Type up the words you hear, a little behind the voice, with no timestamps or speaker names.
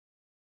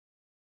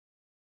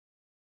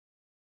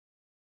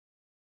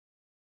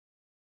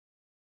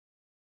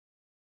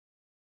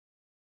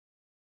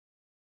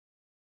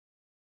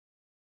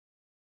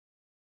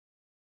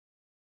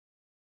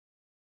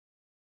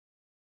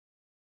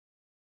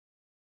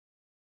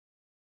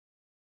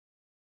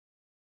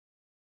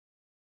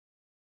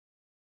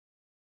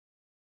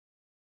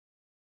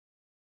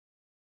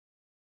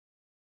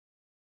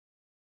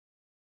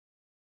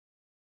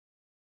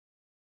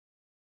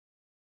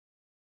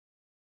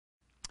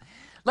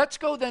Let's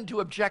go then to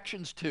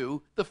objections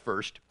to the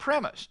first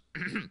premise.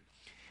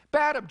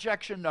 Bad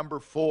objection number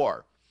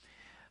 4.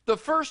 The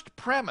first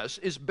premise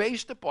is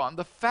based upon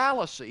the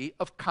fallacy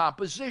of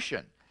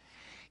composition.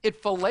 It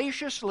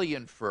fallaciously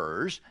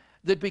infers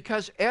that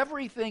because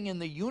everything in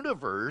the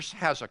universe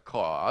has a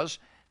cause,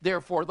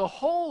 therefore the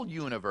whole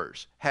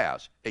universe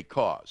has a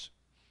cause.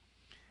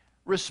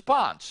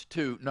 Response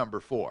to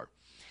number 4.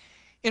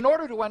 In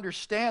order to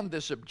understand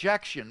this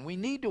objection, we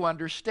need to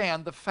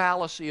understand the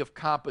fallacy of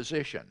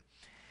composition.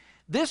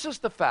 This is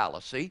the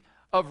fallacy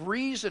of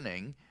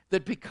reasoning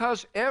that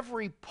because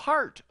every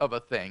part of a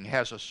thing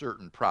has a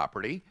certain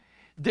property,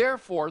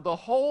 therefore the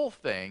whole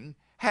thing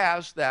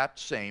has that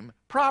same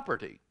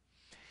property.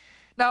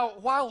 Now,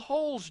 while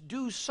wholes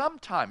do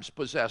sometimes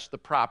possess the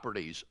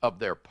properties of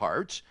their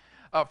parts,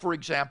 for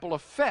example, a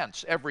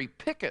fence, every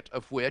picket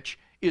of which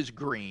is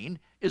green,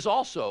 is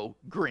also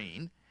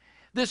green,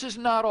 this is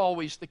not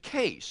always the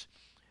case.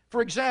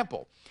 For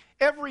example,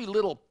 every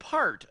little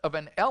part of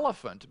an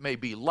elephant may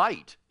be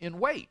light in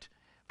weight,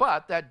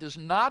 but that does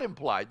not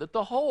imply that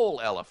the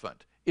whole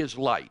elephant is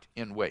light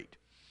in weight.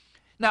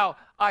 Now,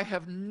 I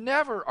have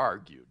never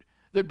argued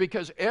that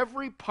because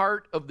every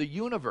part of the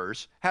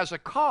universe has a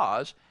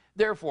cause,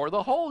 therefore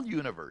the whole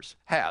universe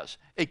has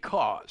a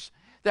cause.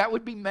 That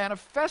would be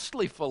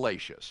manifestly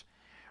fallacious.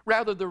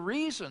 Rather, the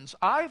reasons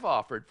I've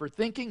offered for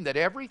thinking that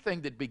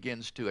everything that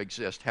begins to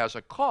exist has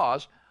a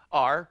cause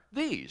are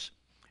these.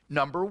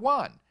 Number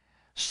 1,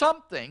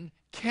 something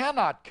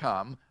cannot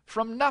come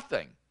from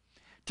nothing.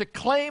 To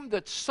claim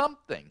that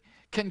something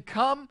can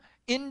come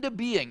into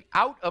being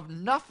out of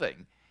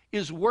nothing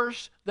is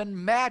worse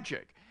than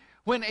magic.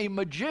 When a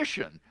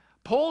magician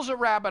pulls a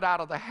rabbit out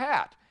of the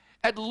hat,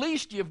 at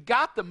least you've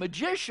got the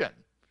magician,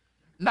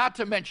 not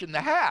to mention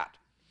the hat.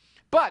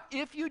 But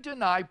if you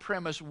deny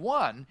premise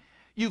 1,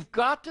 you've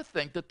got to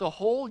think that the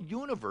whole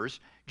universe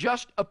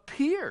just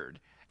appeared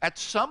at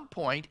some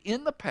point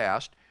in the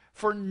past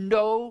for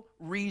no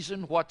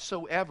reason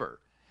whatsoever.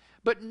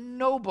 But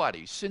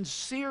nobody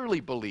sincerely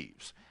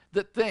believes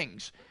that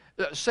things,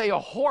 say a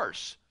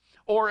horse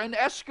or an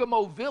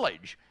Eskimo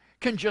village,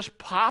 can just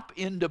pop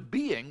into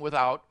being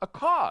without a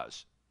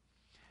cause.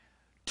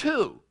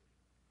 2,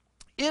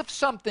 if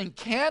something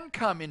can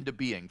come into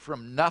being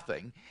from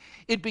nothing,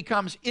 it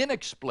becomes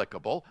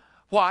inexplicable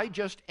why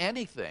just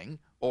anything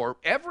or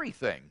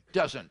everything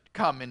doesn't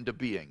come into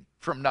being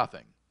from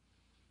nothing.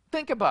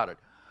 Think about it.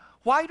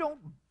 Why don't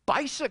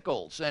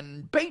bicycles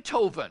and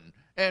Beethoven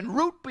and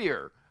root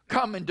beer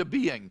come into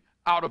being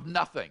out of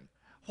nothing?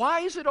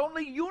 Why is it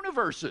only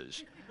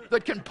universes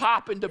that can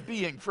pop into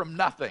being from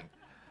nothing?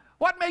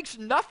 What makes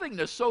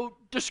nothingness so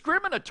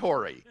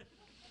discriminatory?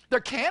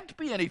 There can't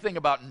be anything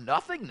about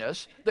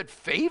nothingness that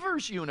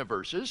favors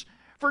universes,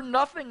 for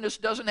nothingness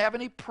doesn't have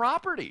any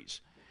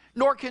properties,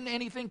 nor can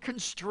anything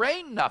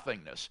constrain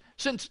nothingness,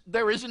 since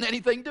there isn't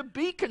anything to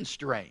be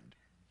constrained.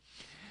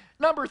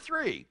 Number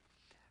 3,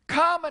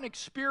 common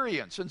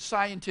experience and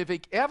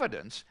scientific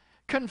evidence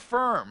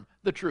confirm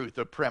the truth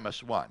of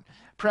premise 1.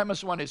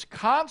 Premise 1 is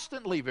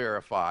constantly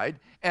verified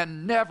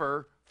and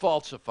never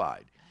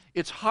falsified.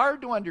 It's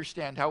hard to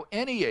understand how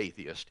any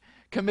atheist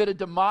committed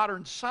to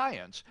modern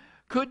science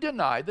could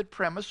deny that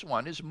premise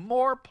 1 is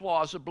more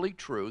plausibly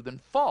true than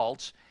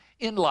false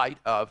in light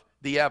of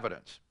the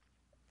evidence.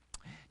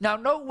 Now,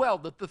 note well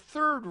that the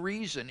third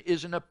reason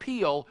is an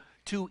appeal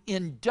to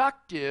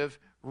inductive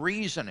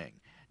reasoning,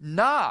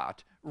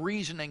 not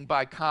reasoning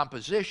by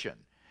composition.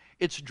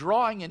 It's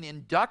drawing an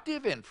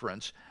inductive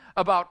inference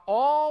about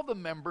all the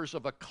members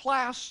of a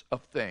class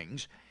of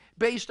things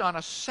based on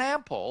a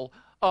sample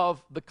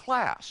of the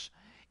class.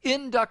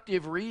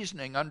 Inductive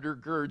reasoning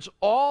undergirds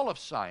all of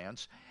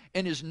science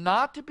and is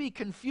not to be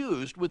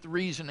confused with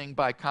reasoning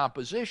by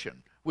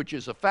composition, which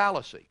is a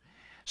fallacy.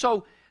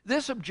 So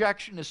this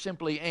objection is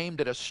simply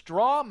aimed at a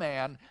straw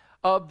man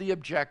of the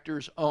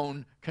objector's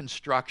own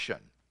construction.